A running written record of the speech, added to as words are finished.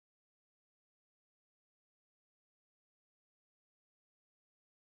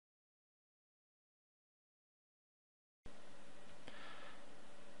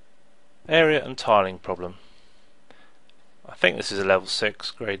Area and tiling problem. I think this is a level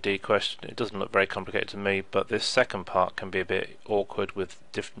 6 grade D question. It doesn't look very complicated to me, but this second part can be a bit awkward with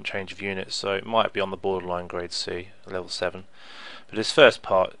different change of units, so it might be on the borderline grade C, level 7. But this first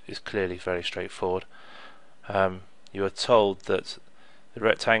part is clearly very straightforward. You are told that the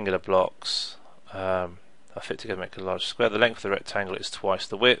rectangular blocks are fit together to make a large square. The length of the rectangle is twice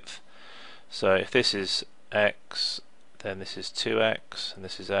the width. So if this is x, then this is 2x, and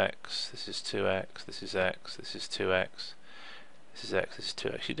this is x, this is 2x, this is x, this is 2x, this is x, this is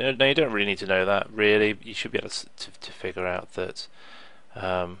 2x. You don't really need to know that, really. You should be able to figure out that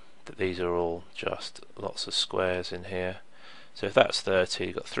that these are all just lots of squares in here. So if that's 30,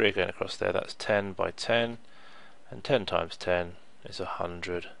 you've got 3 going across there, that's 10 by 10, and 10 times 10 is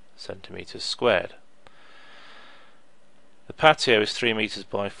 100 centimeters squared. The patio is 3 meters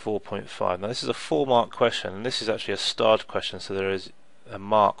by 4.5. Now this is a 4-mark question, and this is actually a starred question, so there is a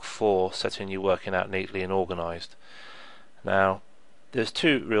mark 4 setting you working out neatly and organised. Now there's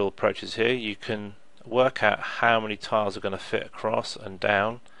two real approaches here. You can work out how many tiles are going to fit across and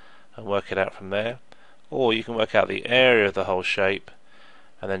down and work it out from there, or you can work out the area of the whole shape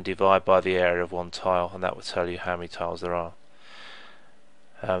and then divide by the area of one tile, and that will tell you how many tiles there are.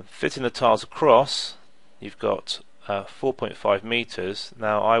 Fitting the tiles across, you've got 4.5 meters.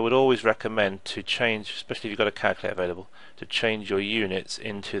 Now I would always recommend to change, especially if you've got a calculator available, to change your units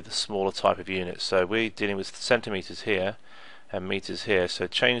into the smaller type of units. So we're dealing with centimeters here and meters here, so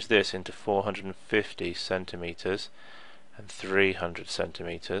change this into 450 centimeters and 300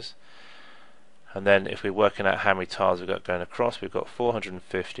 centimeters. And then if we're working out how many tiles we've got going across, we've got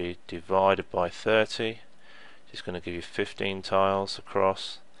 450 divided by 30, which is going to give you 15 tiles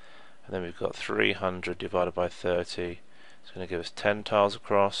across. And then we've got 300 divided by 30, it's going to give us 10 tiles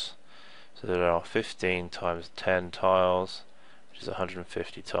across. So there are 15 times 10 tiles, which is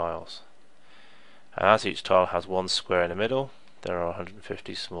 150 tiles. And as each tile has one square in the middle, there are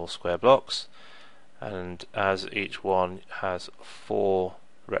 150 small square blocks. And as each one has 4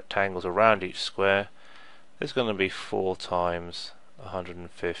 rectangles around each square, there's going to be 4 times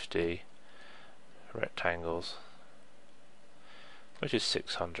 150 rectangles, which is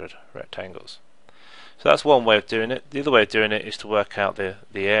 600 rectangles. So that's one way of doing it. The other way of doing it is to work out the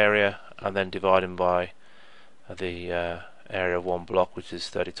area and then dividing by the area of one block, which is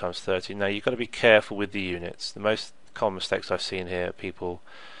 30 times 30. Now you've got to be careful with the units. The most common mistakes I've seen here are people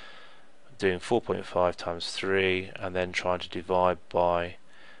doing 4.5 times 3 and then trying to divide by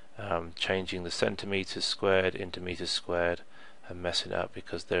changing the centimeters squared into meters squared and messing it up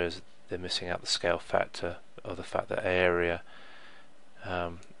because they're missing out the scale factor of the fact that area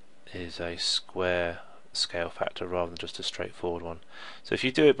is a square scale factor rather than just a straightforward one. So if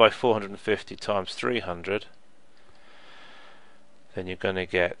you do it by 450 times 300, then you're going to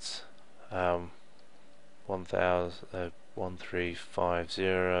get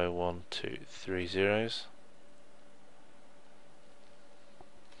 1350 zeros.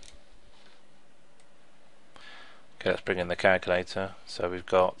 Okay, let's bring in the calculator. So we've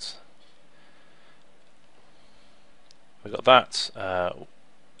got that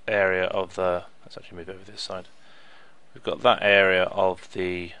area of the, let's actually move over this side. We've got that area of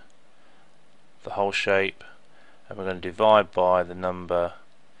the whole shape, and we're going to divide by the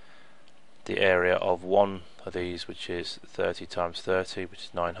area of one of these, which is 30 times 30, which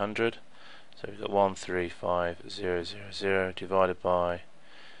is 900. So we've got 135000 divided by,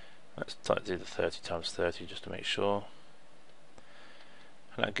 let's do the 30 times 30 just to make sure,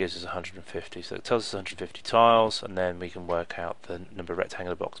 and that gives us 150. So it tells us 150 tiles, and then we can work out the number of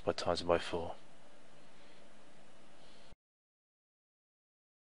rectangular blocks by times them by 4.